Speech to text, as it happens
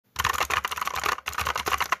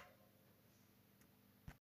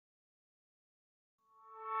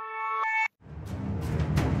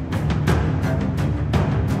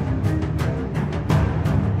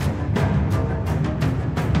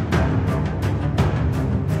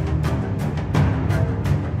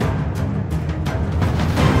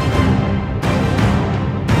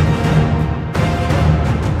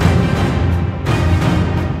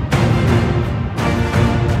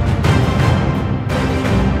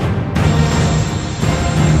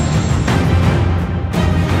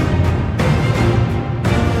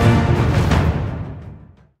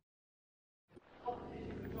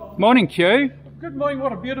Morning, Q. Good morning,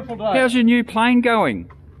 what a beautiful day. How's your new plane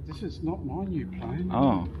going? This is not my new plane.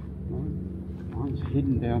 Oh. Mine's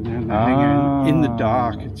hidden down there in the hangar in the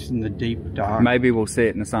dark. It's in the deep dark. Maybe we'll see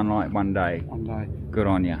it in the sunlight one day. One day. Good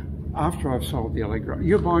on you. After I've sold the Allegro.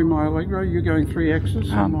 You're buying my Allegro? You're going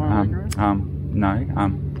 3Xs on my Allegro?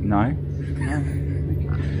 No.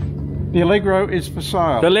 The Allegro is for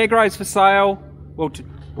sale. The Allegro's for sale.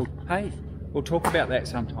 Hey, we'll talk about that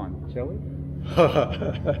sometime, shall we? How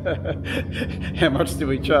much do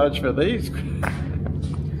we charge for these?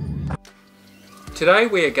 Today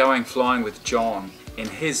we are going flying with John in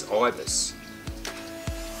his IBIS.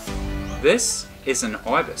 This is an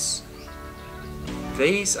IBIS.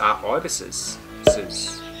 These are IBISes,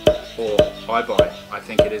 or IBI, I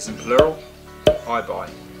think it is in plural, IBI.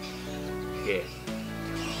 Yeah.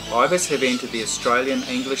 IBIS have entered the Australian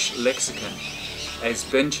English lexicon as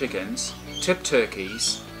bin chickens, tip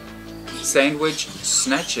turkeys, sandwich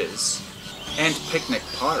snatchers, and picnic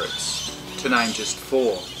pirates, to name just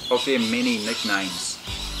 4 of their many nicknames.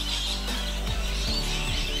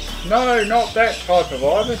 No, not that type of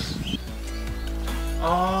ibis.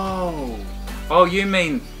 Oh, you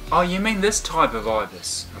mean this type of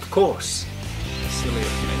ibis? Of course. Silly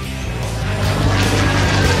of me.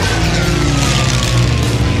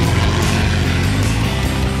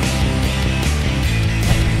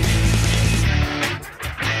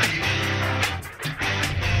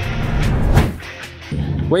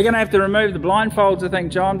 We're going to have to remove the blindfolds, I think,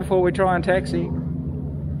 John, before we try and taxi.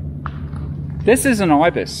 This is an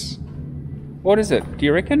IBIS. What is it? Do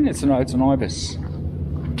you reckon? It's an IBIS.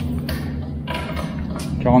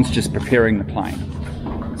 John's just preparing the plane.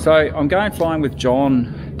 So I'm going flying with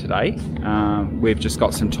John today. We've just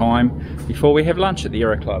got some time before we have lunch at the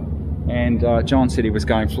Aero Club. And John said he was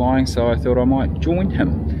going flying, so I thought I might join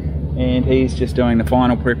him. And he's just doing the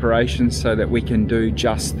final preparations so that we can do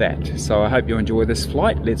just that. So I hope you enjoy this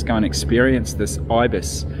flight. Let's go and experience this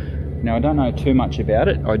IBIS. Now I don't know too much about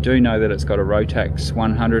it. I do know that it's got a Rotax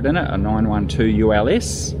 100 in it, a 912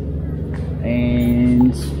 ULS.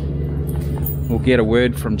 And we'll get a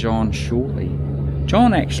word from John shortly.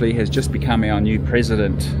 John actually has just become our new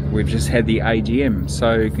president. We've just had the AGM,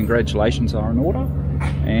 so congratulations are in order.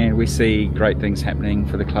 And we see great things happening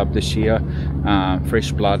for the club this year,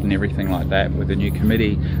 fresh blood and everything like that with the new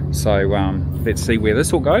committee. So let's see where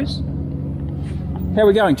this all goes. How are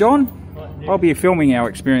we going, John? I'll be filming our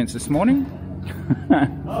experience this morning.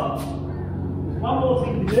 One more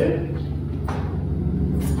thing to do.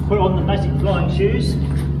 Put on the magic flying shoes.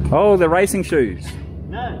 Oh, the racing shoes.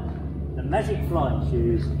 No, the magic flying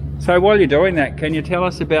shoes. So while you're doing that, can you tell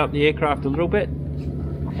us about the aircraft a little bit?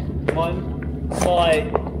 My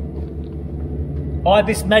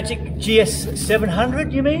IBIS Magic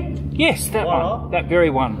GS700, you mean? Yes, that one. That very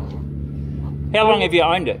one. How long have you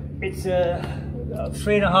owned it? It's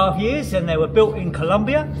 3.5 years, and they were built in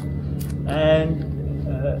Colombia and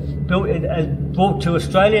brought to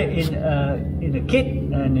Australia in a kit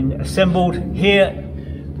and assembled here,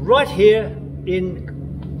 right here in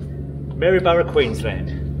Maryborough,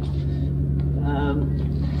 Queensland.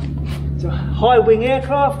 It's a high wing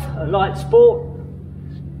aircraft, a light sport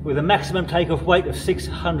with a maximum takeoff weight of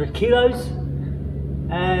 600 kilos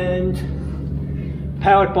and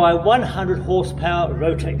powered by a 100 horsepower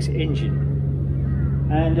Rotax engine.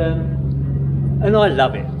 And I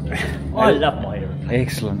love it. I love my aeroplane.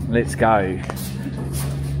 Excellent, let's go.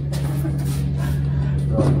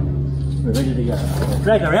 We're ready to go.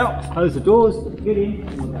 Drag her out, close the doors, get in,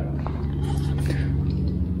 and we'll go.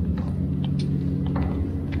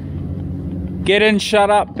 Get in,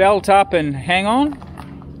 shut up, belt up and hang on.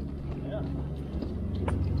 Yeah.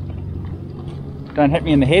 Don't hit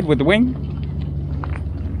me in the head with the wing.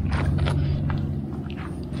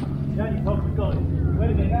 The only problem we've got is where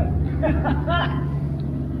do they go?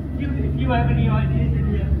 If you have any ideas in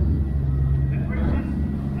here.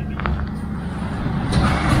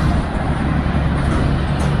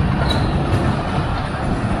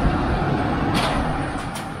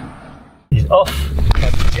 Is off.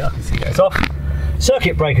 Yeah, I can see that's off.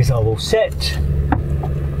 Circuit breakers are all set.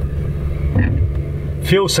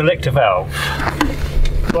 Fuel selector valve.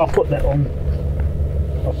 Well, I'll put that on.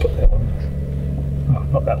 I'll put that on. Oh,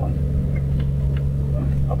 not that one.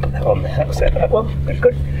 I'll put that on there. That was that one. That's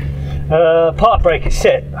good. Park brake is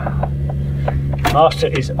set. Master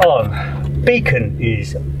is on. Beacon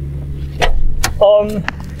is on.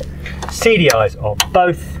 CDIs are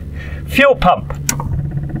both. Fuel pump.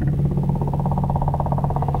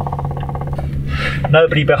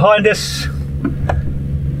 Nobody behind us.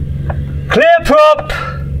 Clear prop.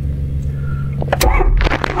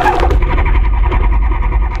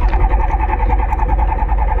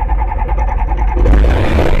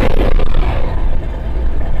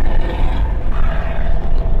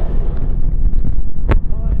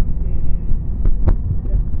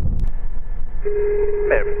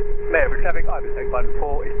 IBIS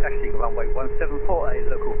 814 is taxiing runway 17 for a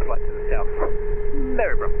local flight to the south.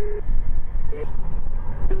 Maryborough.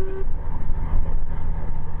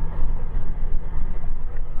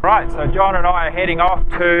 Right, so John and I are heading off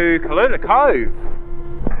to Kalula Cove.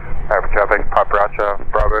 Air traffic,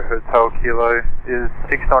 Paparazza, Bravo Hotel Kilo is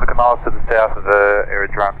 6 nautical miles to the south of the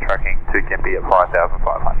aerodrome, tracking to Gympie at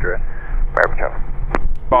 5,500. Air traffic.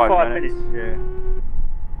 5 minutes. Yeah.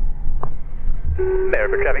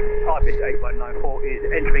 Maryborough traffic, IBIS 8194 is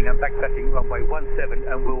entering and backtracking runway 17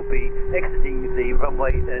 and will be exiting the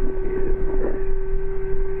runway and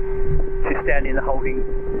to stand in the holding,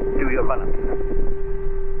 do your run-up.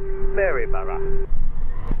 Maryborough.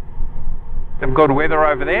 Some good weather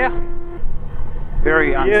over there.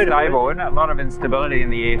 Very unstable, isn't it? A lot of instability in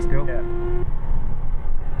the air still. Yeah.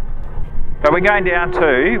 So we're going down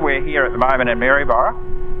to, we're here at the moment in Maryborough,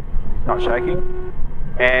 not shaking.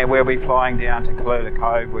 And we'll be flying down to Kalula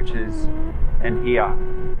Cove, which is in here.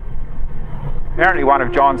 Apparently one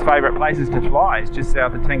of John's favourite places to fly is just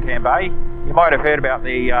south of Tin Can Bay. You might have heard about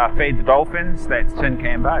the Feed the Dolphins, that's Tin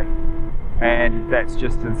Can Bay. And that's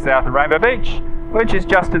just to the south of Rainbow Beach, which is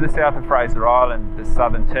just to the south of Fraser Island, the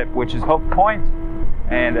southern tip, which is Hook Point.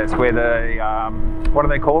 And that's where the, what do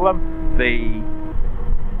they call them? The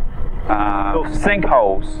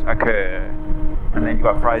sinkholes occur. And then you've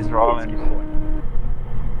got Fraser Island.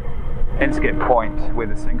 Inskip Point, where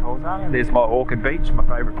the sinkholes are. There's my Orchid Beach, my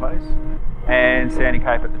favourite place, and Sandy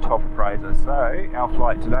Cape at the top of Fraser. So our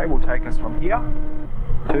flight today will take us from here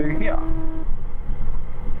to here.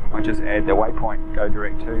 I'll just add the waypoint, go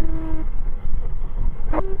direct to.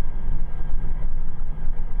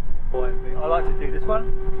 I like to do this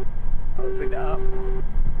one. I'll bring that up.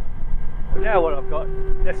 But now what I've got,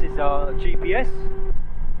 this is our GPS,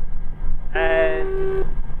 and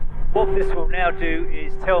what this will now do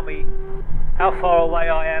is tell me how far away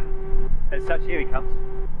I am, and such. Here he comes.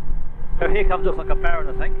 So here comes off like a Baron,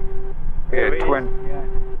 I think. Yeah, twin. Yeah,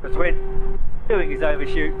 the twin. Doing his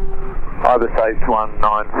overshoot. IBIS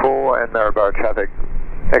 8194 and Maryborough traffic.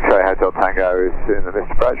 X-ray Hotel Tango is in the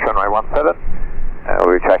Mr. Approach, runway 17.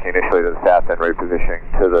 We'll be tracking initially to the south and repositioning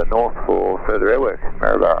to the north for further airwork.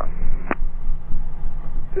 Maryborough.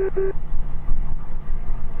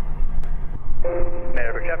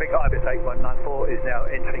 Maryborough traffic, IBIS 8194 is now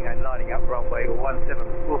entering and lining up runway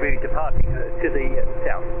 17. We'll be departing to the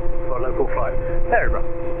south for a local flight. Maryborough.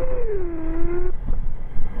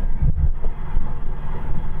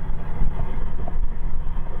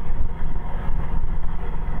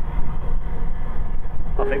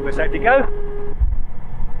 I think we're safe to go.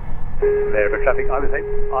 Maryborough traffic, IBIS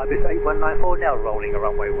 8194 now rolling a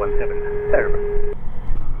runway 17. Maryborough.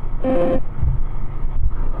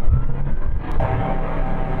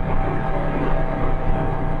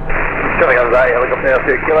 Coming over there, helicopter now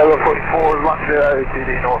to Kilo 144, 10 to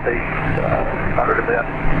the northeast, 100 about.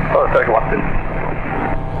 Oh, circle 12.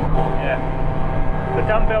 Yeah. The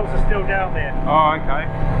dumbbells are still down there. Oh, okay.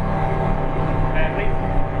 And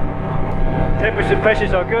temperature and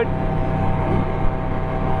pressures are good.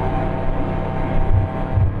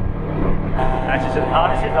 Hatches and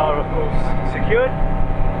harnesses are of course secured.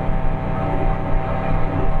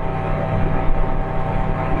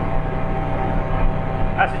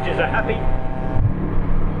 Passengers are happy.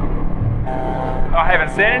 I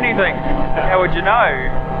haven't said anything. How would you know?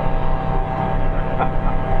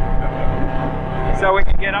 So we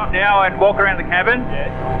can get up now and walk around the cabin?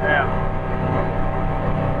 Yes. Yeah.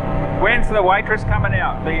 When's the waitress coming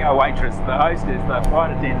out? The waitress, the hostess, the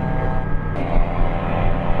flight attendant.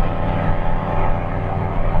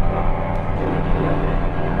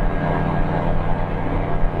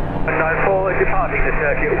 94 departing the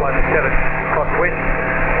circuit 17 crosswind.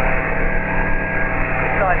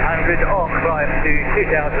 900 on climb to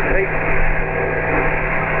 2,000 feet.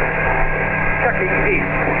 Chucking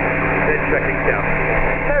east, then tracking south.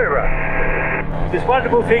 Maryborough. This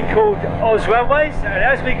wonderful thing called Oz Runways, and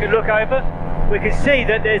as we can look over, we can see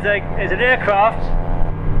that there's an aircraft.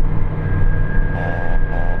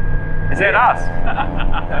 Is that us?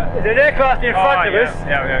 There's an aircraft in front of us.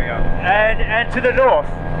 Yeah. And to the north.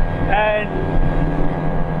 And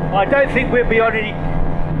I don't think we'll be on any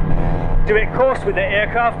direct course with the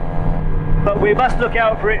aircraft, but we must look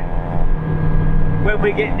out for it when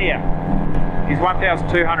we get near. He's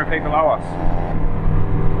 1,200 feet below us.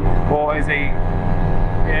 Or is he?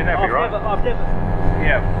 Yeah, that'd be right. I've never.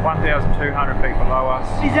 Yeah, 1,200 feet below us.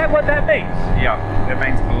 Is that what that means? Yeah, that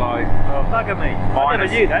means below. Oh, bugger me. I never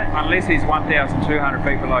knew that. Unless he's 1,200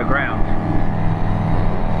 feet below ground.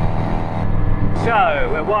 So,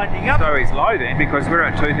 we're winding up. So he's low then, because we're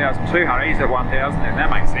at 2,200, he's at 1,000, and that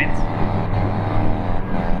makes sense.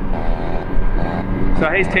 So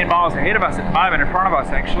he's 10 miles ahead of us at the moment, in front of us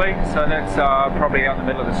actually. So that's probably out in the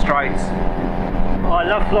middle of the straits. Oh, I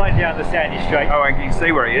love flying down the sandy strait. Oh, and you can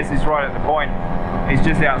see where he is. He's right at the point. He's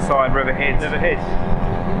just outside River Heads. River Heads.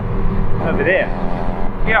 Over there.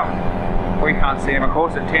 Yeah. We can't see him, of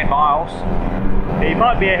course, at 10 miles. He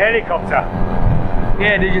might be a helicopter.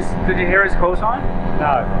 Yeah, did you hear his call sign?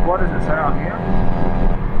 No. What does it say on here?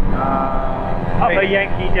 Upper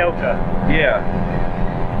Yankee Delta. Yeah.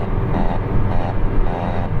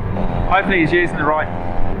 Hopefully he's using the right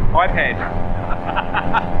iPad.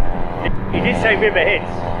 He did say River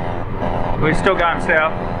Heads. We're still going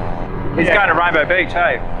south. He's going to Rainbow Beach,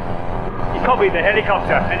 hey? He copied the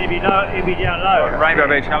helicopter, and he'd be down low. Rainbow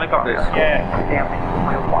Beach helicopters. Yeah.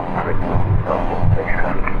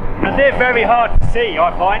 And they're very hard to see,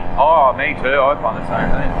 I find. Oh, me too. I find the same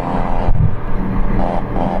thing.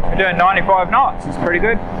 We're doing 95 knots. It's pretty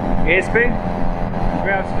good. Airspeed?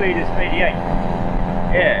 Ground speed is 88.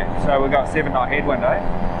 Yeah, so we've got 7 knot headwind, eh?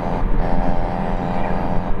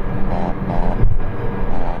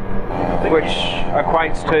 Which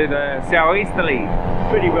equates to the southeasterly.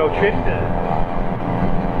 Pretty well trimmed.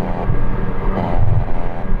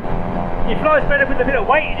 He flies better with a bit of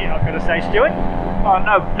weight in it, I've got to say, Stuart. Oh,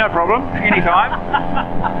 no problem. Anytime.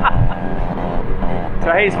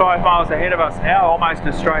 So he's 5 miles ahead of us now, almost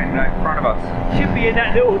as straight in front of us. Should be in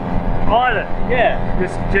that little island. Yeah.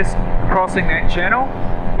 Just crossing that channel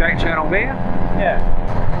there. Yeah.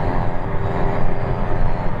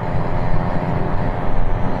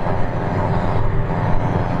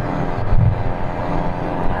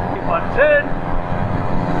 One turn.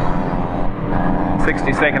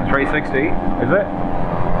 60-second 360, is it?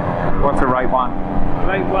 What's the rate 1?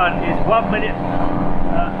 Rate 1 is 1 minute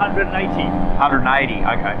 180. 180,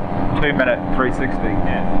 okay. 2 minute 360.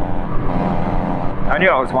 Yeah. I knew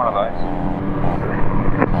it was one of those.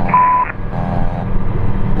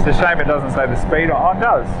 It's a shame it doesn't say the speed on. Oh, it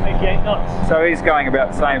does. 88 knots. So he's going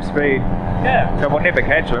about the same speed. Yeah. So we'll never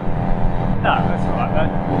catch him. No, that's all right, though.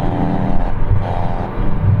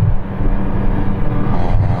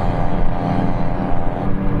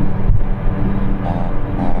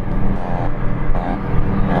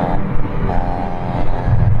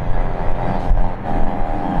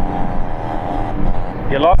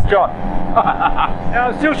 You lost John. Now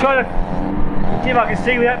I'm still trying to see if I can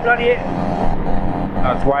see without bloody it.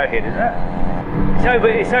 Oh, it's way ahead, isn't it?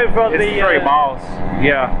 It's over on It's the 3 miles.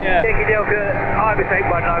 Yeah. Yeah. Yankee Delta, IBIS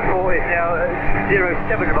 8194 is now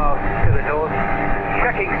 07 miles to the north,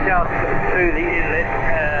 tracking south to the inlet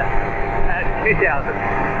at 2000,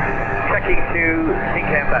 tracking to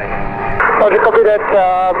Tinkham Bay. Roger, copy that.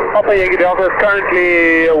 Papa Yankee Delta is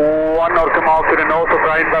currently 1 nautical mile to the north of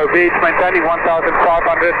Rainbow Beach, maintaining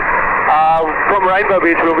 1,500. From Rainbow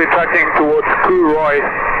Beach, we'll be tracking towards Roy.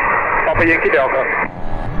 Papa Yankee Delta.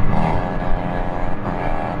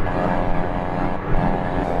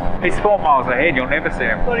 He's 4 miles ahead, you'll never see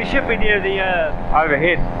him. Well, he should be near the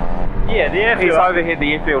Overhead. yeah, the airfield. He's overhead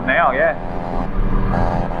the airfield now, yeah.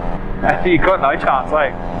 You've got no chance,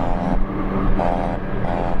 eh?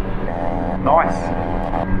 Nice.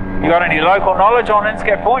 You got any local knowledge on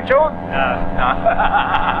Inscat Point, John? No.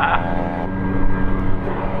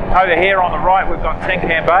 Over here on the right we've got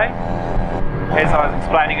Tinkham Bay, as I was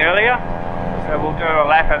explaining earlier. So we'll do a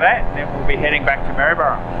lap of that and then we'll be heading back to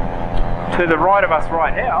Maryborough. To the right of us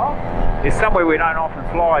right now is somewhere we don't often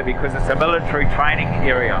fly because it's a military training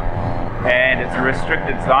area and it's a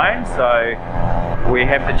restricted zone, so we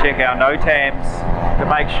have to check our NOTAMs to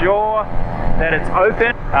make sure that it's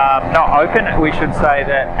open. Not open, we should say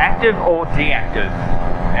that active or deactive,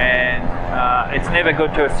 and it's never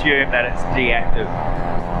good to assume that it's deactive.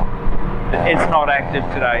 It's not active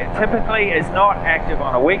today. It typically is not active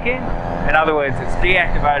on a weekend. In other words, it's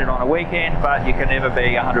deactivated on a weekend, but you can never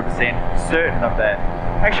be 100% certain of that.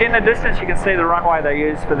 Actually, in the distance you can see the runway they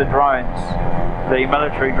use for the drones, the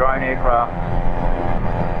military drone aircraft.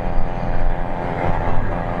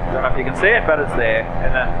 Don't know if you can see it, but it's there.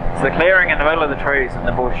 And it's the clearing in the middle of the trees in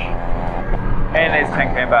the bush. And there's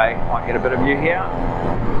Tinkham Bay. Might get a bit of view here.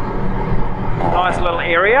 Nice little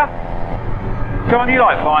area. John, you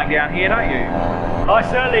like flying down here, don't you? I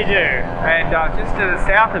certainly do. And just to the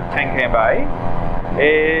south of Tinkham Bay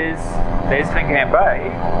there's Tinkham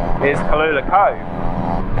Bay, there's Kalula Cove.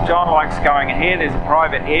 John likes going in here. There's a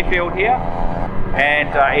private airfield here and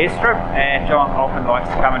airstrip, and John often likes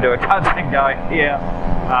to come and do a touch and go here.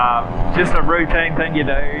 Just a routine thing you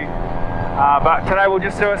do. But today we'll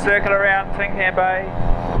just do a circle around Tinkham Bay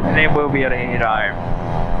and then we'll be able to head home.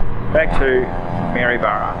 Back to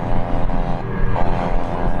Maryborough.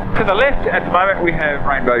 To the left at the moment we have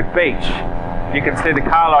Rainbow Beach. You can see the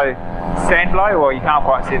Carlo sand blow. Well, you can't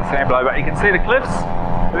quite see the sand blow, but you can see the cliffs.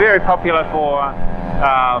 They're very popular for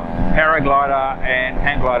paraglider and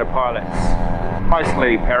hang glider pilots.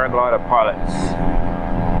 Mostly paraglider pilots.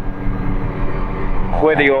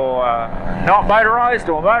 Whether you're not motorised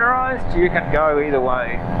or motorised, you can go either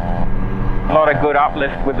way. A lot of good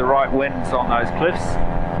uplift with the right winds on those cliffs.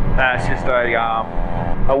 It's just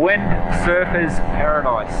a wind surfer's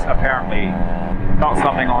paradise, apparently. Not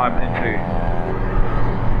something I'm into.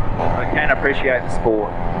 I can appreciate the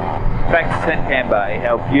sport. Back to Tin Can Bay,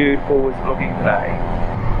 how beautiful it's looking today.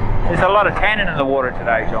 There's a lot of tannin in the water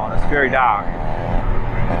today, John. It's very dark.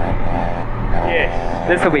 Yes.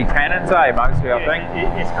 This will be tannins, mostly, I think.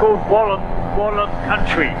 It's called Wallam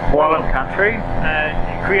Country. Wallam Country.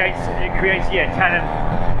 It creates tannin,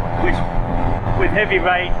 which with heavy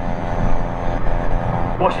rain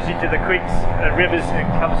washes into the creeks and rivers and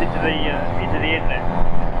comes into the inlet.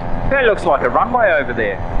 That looks like a runway over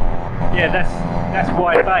there. Yeah, that's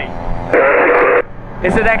Wide Bay.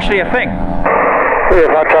 Is it actually a thing? We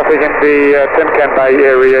have traffic in the Tin Can Bay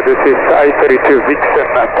area. This is A32 Vixen,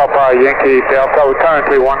 Papa Yankee Delta. We're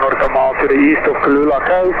currently 1 nautical mile to the east of Kulula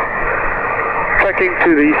Cove. Tracking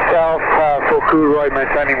to the south for Coolroy,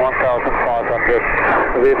 maintaining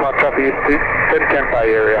 1,500. We have traffic in the Tin Can Bay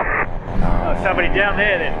area. Oh, somebody down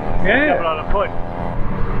there then. Yeah. Couple on a foot.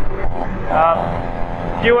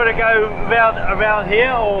 Do you want to go around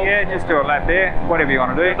here, or? Yeah, just do a lap there. Whatever you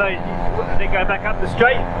want to do. Then go back up the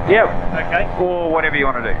straight? Yep. Okay. Or whatever you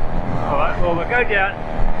want to do. Alright, well we'll go down.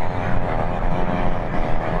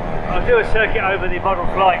 I'll do a circuit over the Model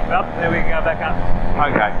Flying Club, then we can go back up.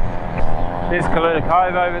 Okay. There's Kulula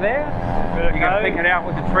Cove over there. You can pick it out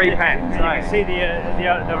with the tree patterns. You can see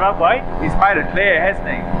the runway. He's made it clear, hasn't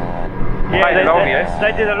he? Yeah,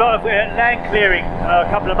 they did a lot of land clearing a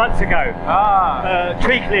couple of months ago.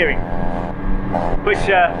 Tree clearing. Which,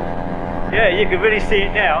 yeah, you can really see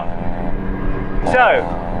it now. So,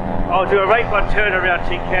 I'll do a rate 1 turn around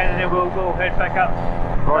Tin Can and then we'll head back up.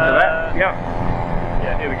 Roger that. Yep.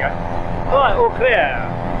 Yeah, here we go. Alright, all clear.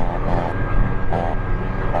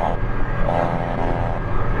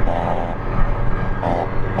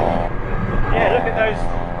 Yeah, look at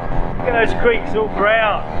those creeks all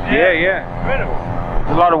brown. Yeah. Incredible.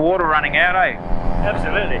 There's a lot of water running out, eh?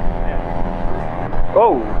 Absolutely. Yeah.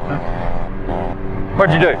 Oh!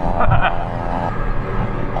 What'd you do?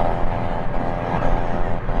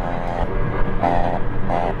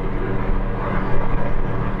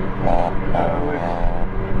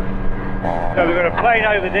 So we've got a plane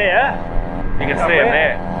over there. You can see him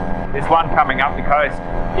there. There's one coming up the coast.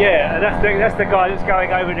 Yeah, and that's the guy that's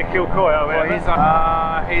going over to Kilcoy. Well, he's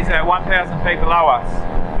at 1,000 feet below us.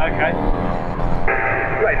 Okay.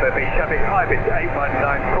 Rainbow Beach traffic, IBIS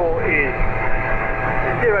 8194 is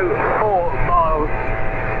 04 miles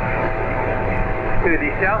to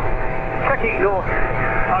the south. Tracking north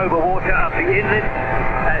over water up the inlet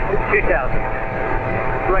at 2,000.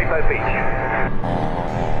 Rainbow Beach.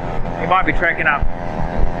 He might be tracking up.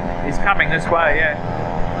 He's coming this way, yeah.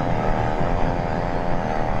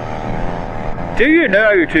 Do you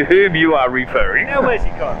know to whom you are referring? Now where's he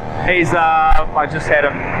gone? He's, I just had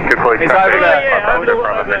him. He's over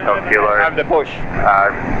the bush.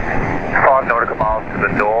 5 nautical miles to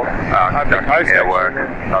the north. Over the coast, work,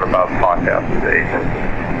 not above 5,000 feet.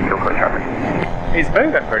 Kilcoy traffic. He's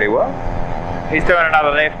moving pretty well. He's doing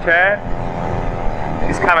another left turn.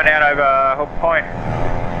 He's coming out over Hook Point.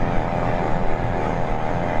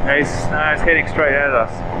 He's heading straight at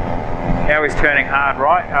us. Now he's turning hard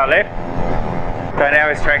left. So now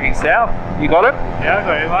he's tracking south. You got him? Yeah, I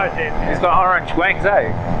got him right there. He's got orange wings,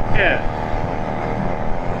 eh? Yeah.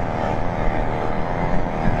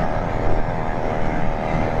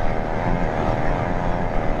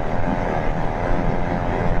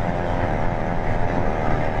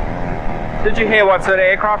 Did you hear what sort of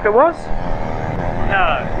aircraft it was?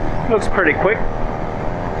 No. Looks pretty quick.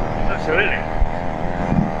 Absolutely.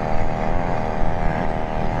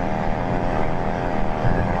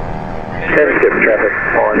 Skip traffic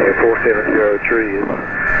on the 4703 is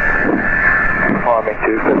climbing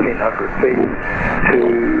to 1,500 feet to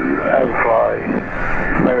overfly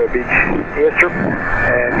Rainbow Beach airstrip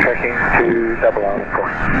and tracking to Double Island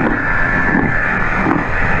Point.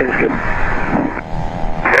 Seems good.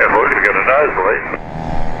 Careful, you've got a nosebleed.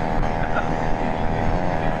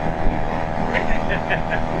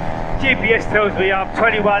 GPS tells me I'm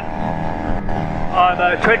 21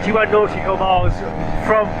 nautical miles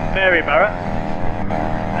from Maryborough,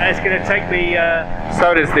 and it's going to take me.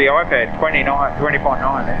 So does the iPad,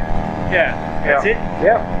 20.9 there. Yeah, that's it.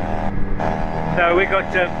 Yep. So we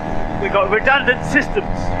got redundant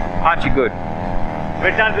systems. Aren't you good?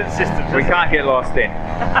 Redundant systems. We can't get lost in.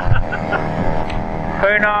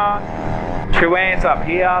 Puna, Chuan's up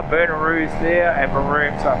here, Bernaroo's there, and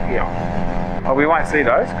Maroon's up here. Oh, we won't see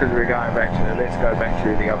those because we're going back to, let's go back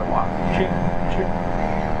to the other one. Ching, ching.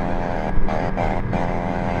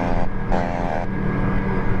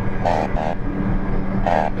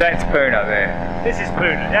 That's Puna there. This is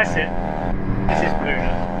Puna, that's it. This is Puna.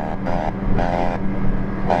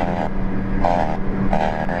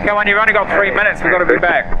 Come on, you've only got 3 minutes, we've got to be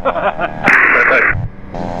back.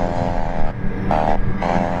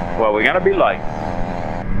 Well, we're going to be late.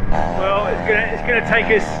 Well, it's going to take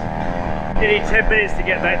us nearly 10 minutes to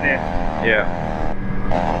get back there. Yeah.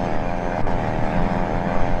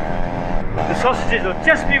 The sausages will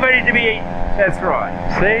just be ready to be eaten. That's right.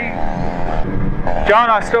 See? John,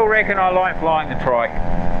 I still reckon I like flying the trike.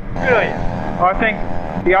 Really? I think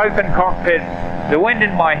the open cockpit, the wind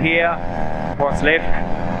in my hair, what's left,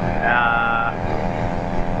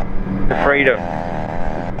 the freedom.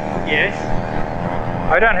 Yes.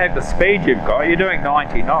 I don't have the speed you've got. You're doing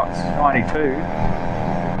 90 knots, 92.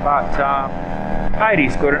 But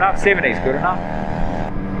 80's good enough, 70's good enough.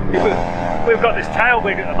 We've got this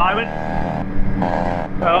tailwind at the moment.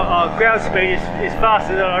 Our ground speed is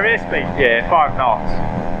faster than our airspeed. Yeah, 5 knots.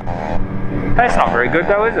 That's not very good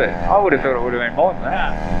though, is it? I would have thought it would have been more than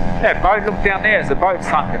that. That boat, look down there, there's a boat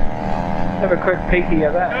sunken. Have a quick peeky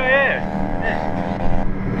at that. Oh yeah.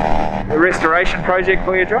 The restoration project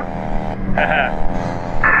for you, John?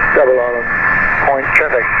 Double Island Point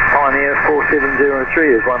traffic, Pioneer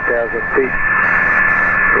 4703 is 1,000 feet.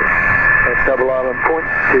 That's Double Island Point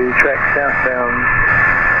to track southbound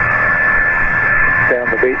down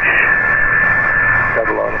the beach.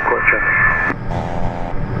 Double Island Point traffic.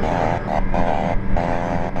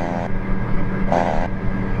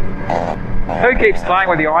 Who keeps playing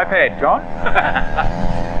with the iPad, John?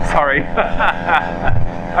 Sorry.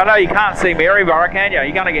 I know you can't see Maryborough, can you?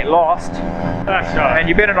 You're going to get lost. That's right. And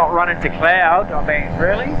you better not run into cloud. I mean,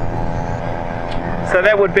 really? So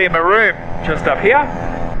that would be Maroon just up here.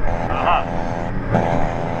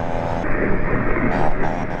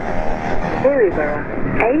 Maryborough,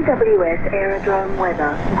 AWS Aerodrome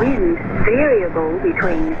weather. Wind variable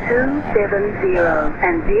between 270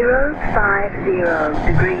 and 050.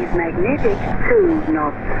 Degrees magnetic 2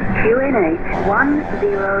 knots. QNH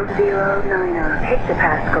 1009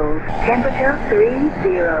 hectopascals. Temperature 30.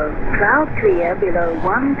 Cloud clear below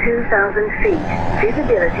 2000 feet.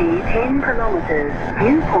 Visibility 10 kilometers.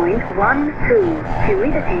 Viewpoint 12.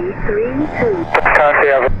 Humidity 32.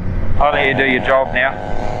 I'll let you do your job now.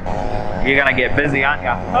 You're going to get busy, aren't you?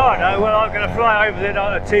 Oh no, well I'm going to fly over there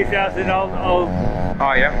at 2000. Oh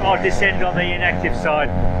yeah? I'll descend on the inactive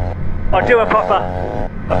side. I'll do a proper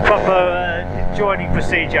joining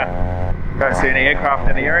procedure. Don't see any aircraft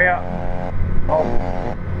in the area. Oh.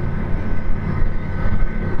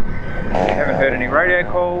 Haven't heard any radio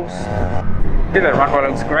calls. Did that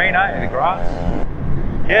runway looks green, eh? The grass.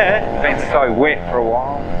 Yeah. It's been so wet for a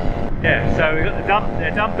while. Yeah, so we've got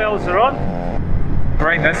the dumbbells are on.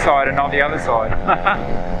 Green this side and not the other side.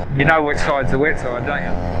 You know which side's the wet side, don't you?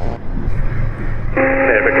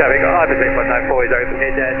 Maryborough traffic, IBIS 194 is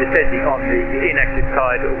overhead and descending on the inactive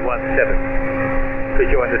side of 17 to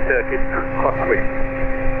join the circuit crosswind.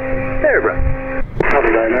 Maryborough. Copy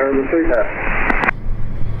that, narrow the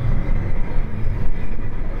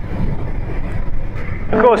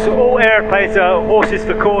 3 Of course, all aeroplanes are horses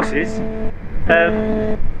for courses.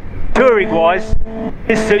 Touring wise,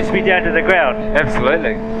 this suits me down to the ground.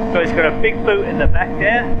 Absolutely. So it's got a big boot in the back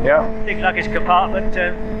there, Yeah. big luggage compartment.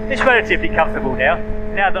 It's relatively comfortable now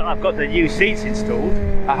that I've got the new seats installed.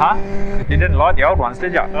 Uh-huh. You didn't like the old ones,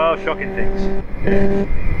 did you? Oh, shocking things.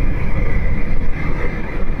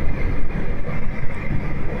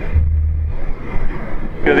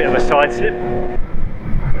 Do a bit of a side slip.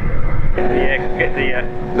 Get the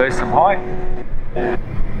Lose some height.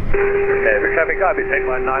 Maryborough traffic, IBIS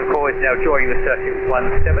 8194 is now joining the circuit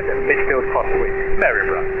 17 at midfield crosswind.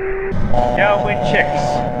 Maryborough. downwind checks.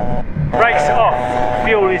 Brakes off,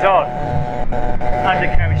 fuel is on.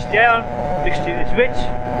 Undercarriage down, mixture is rich.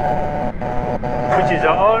 Switches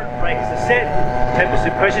are on, brakes are set, tempers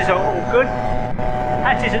and pressures are all good.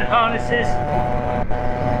 Hatches and harnesses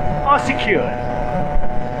are secured.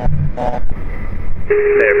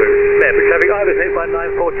 Maryborough traffic, IBIS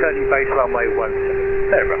 8194 turning base runway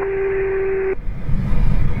 17. Maryborough.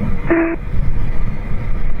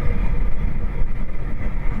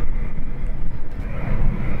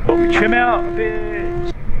 Trim out a bit.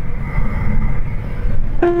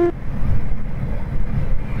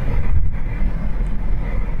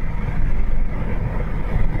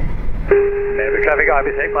 America traffic,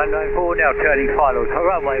 IBIS 8194, now turning final to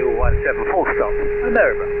runway 17, full stop,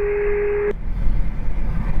 America.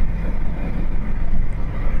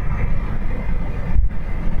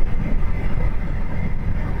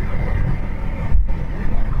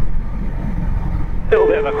 A little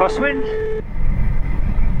bit of a crosswind.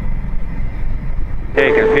 Yeah,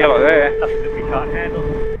 you can feel it there. Nothing that we can't handle.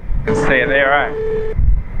 You can see it there, eh?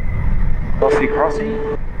 Crossy,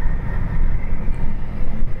 crossy.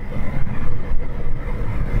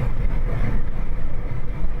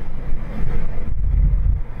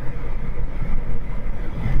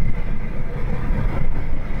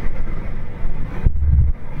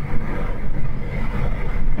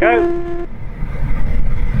 Go.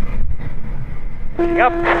 Pushing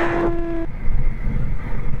up.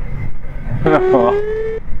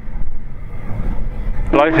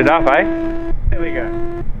 Floated up, eh? There we go.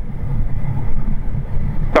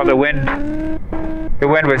 Got the wind. The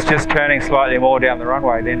wind was just turning slightly more down the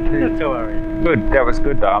runway then too. Not to worry. Good, that was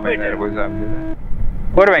good though. I mean, Good. it was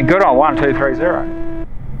would have been good on 1230.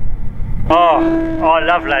 Oh, I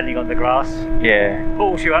love landing on the grass. Yeah.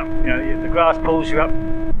 Pulls you up, you know, the grass pulls you up.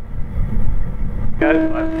 Go,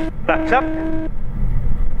 flaps up.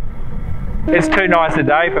 It's too nice a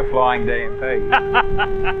day for flying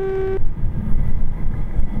DMP.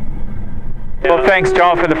 Well, thanks,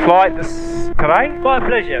 John, for the flight today. My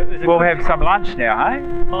pleasure. We'll have some lunch now, hey?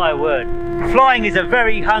 My word. Flying is a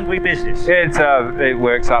very hungry business. It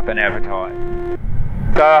works up an appetite.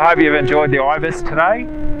 So I hope you've enjoyed the IBIS today.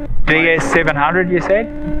 GS700, you said?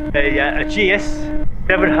 A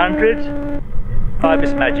GS700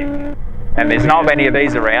 IBIS Magic. And there's not many of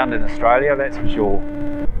these around in Australia, that's for sure.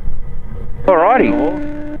 Alrighty.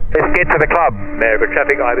 Let's get to the club. America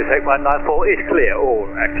traffic, IBIS 8194 is clear. All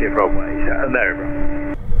active runways. America.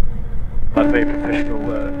 I'm very professional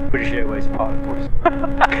British Airways pilot voice.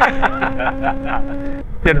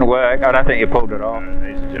 Didn't work. I don't think you pulled it off.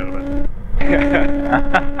 Ladies and gentlemen.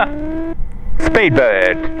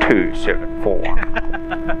 Speedbird 274.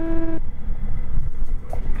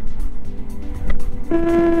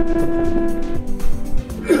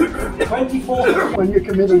 When you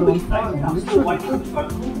committed on time,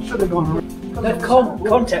 should have gone around. They've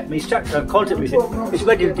contact me, structure contact me, said it's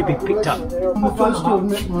ready to be picked up. I'm the first to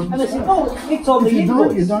admit one. And they said, oh, it's on the If you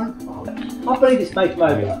don't, you invoice. don't. I believe it's made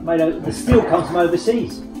over, the steel comes from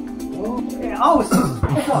overseas. Yeah, oh, it's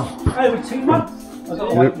over 2 months. I've got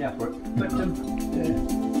to wait now for it. But,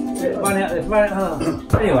 they've run out.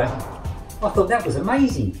 Anyway, I thought that was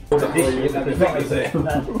amazing.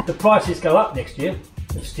 The prices go up next year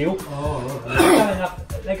of steel. Oh, they're going up.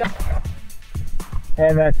 They're going.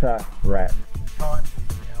 And that's a wrap.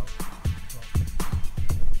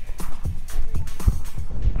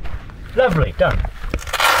 Lovely, done.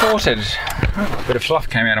 Sorted. A bit of fluff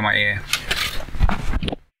came out of my ear.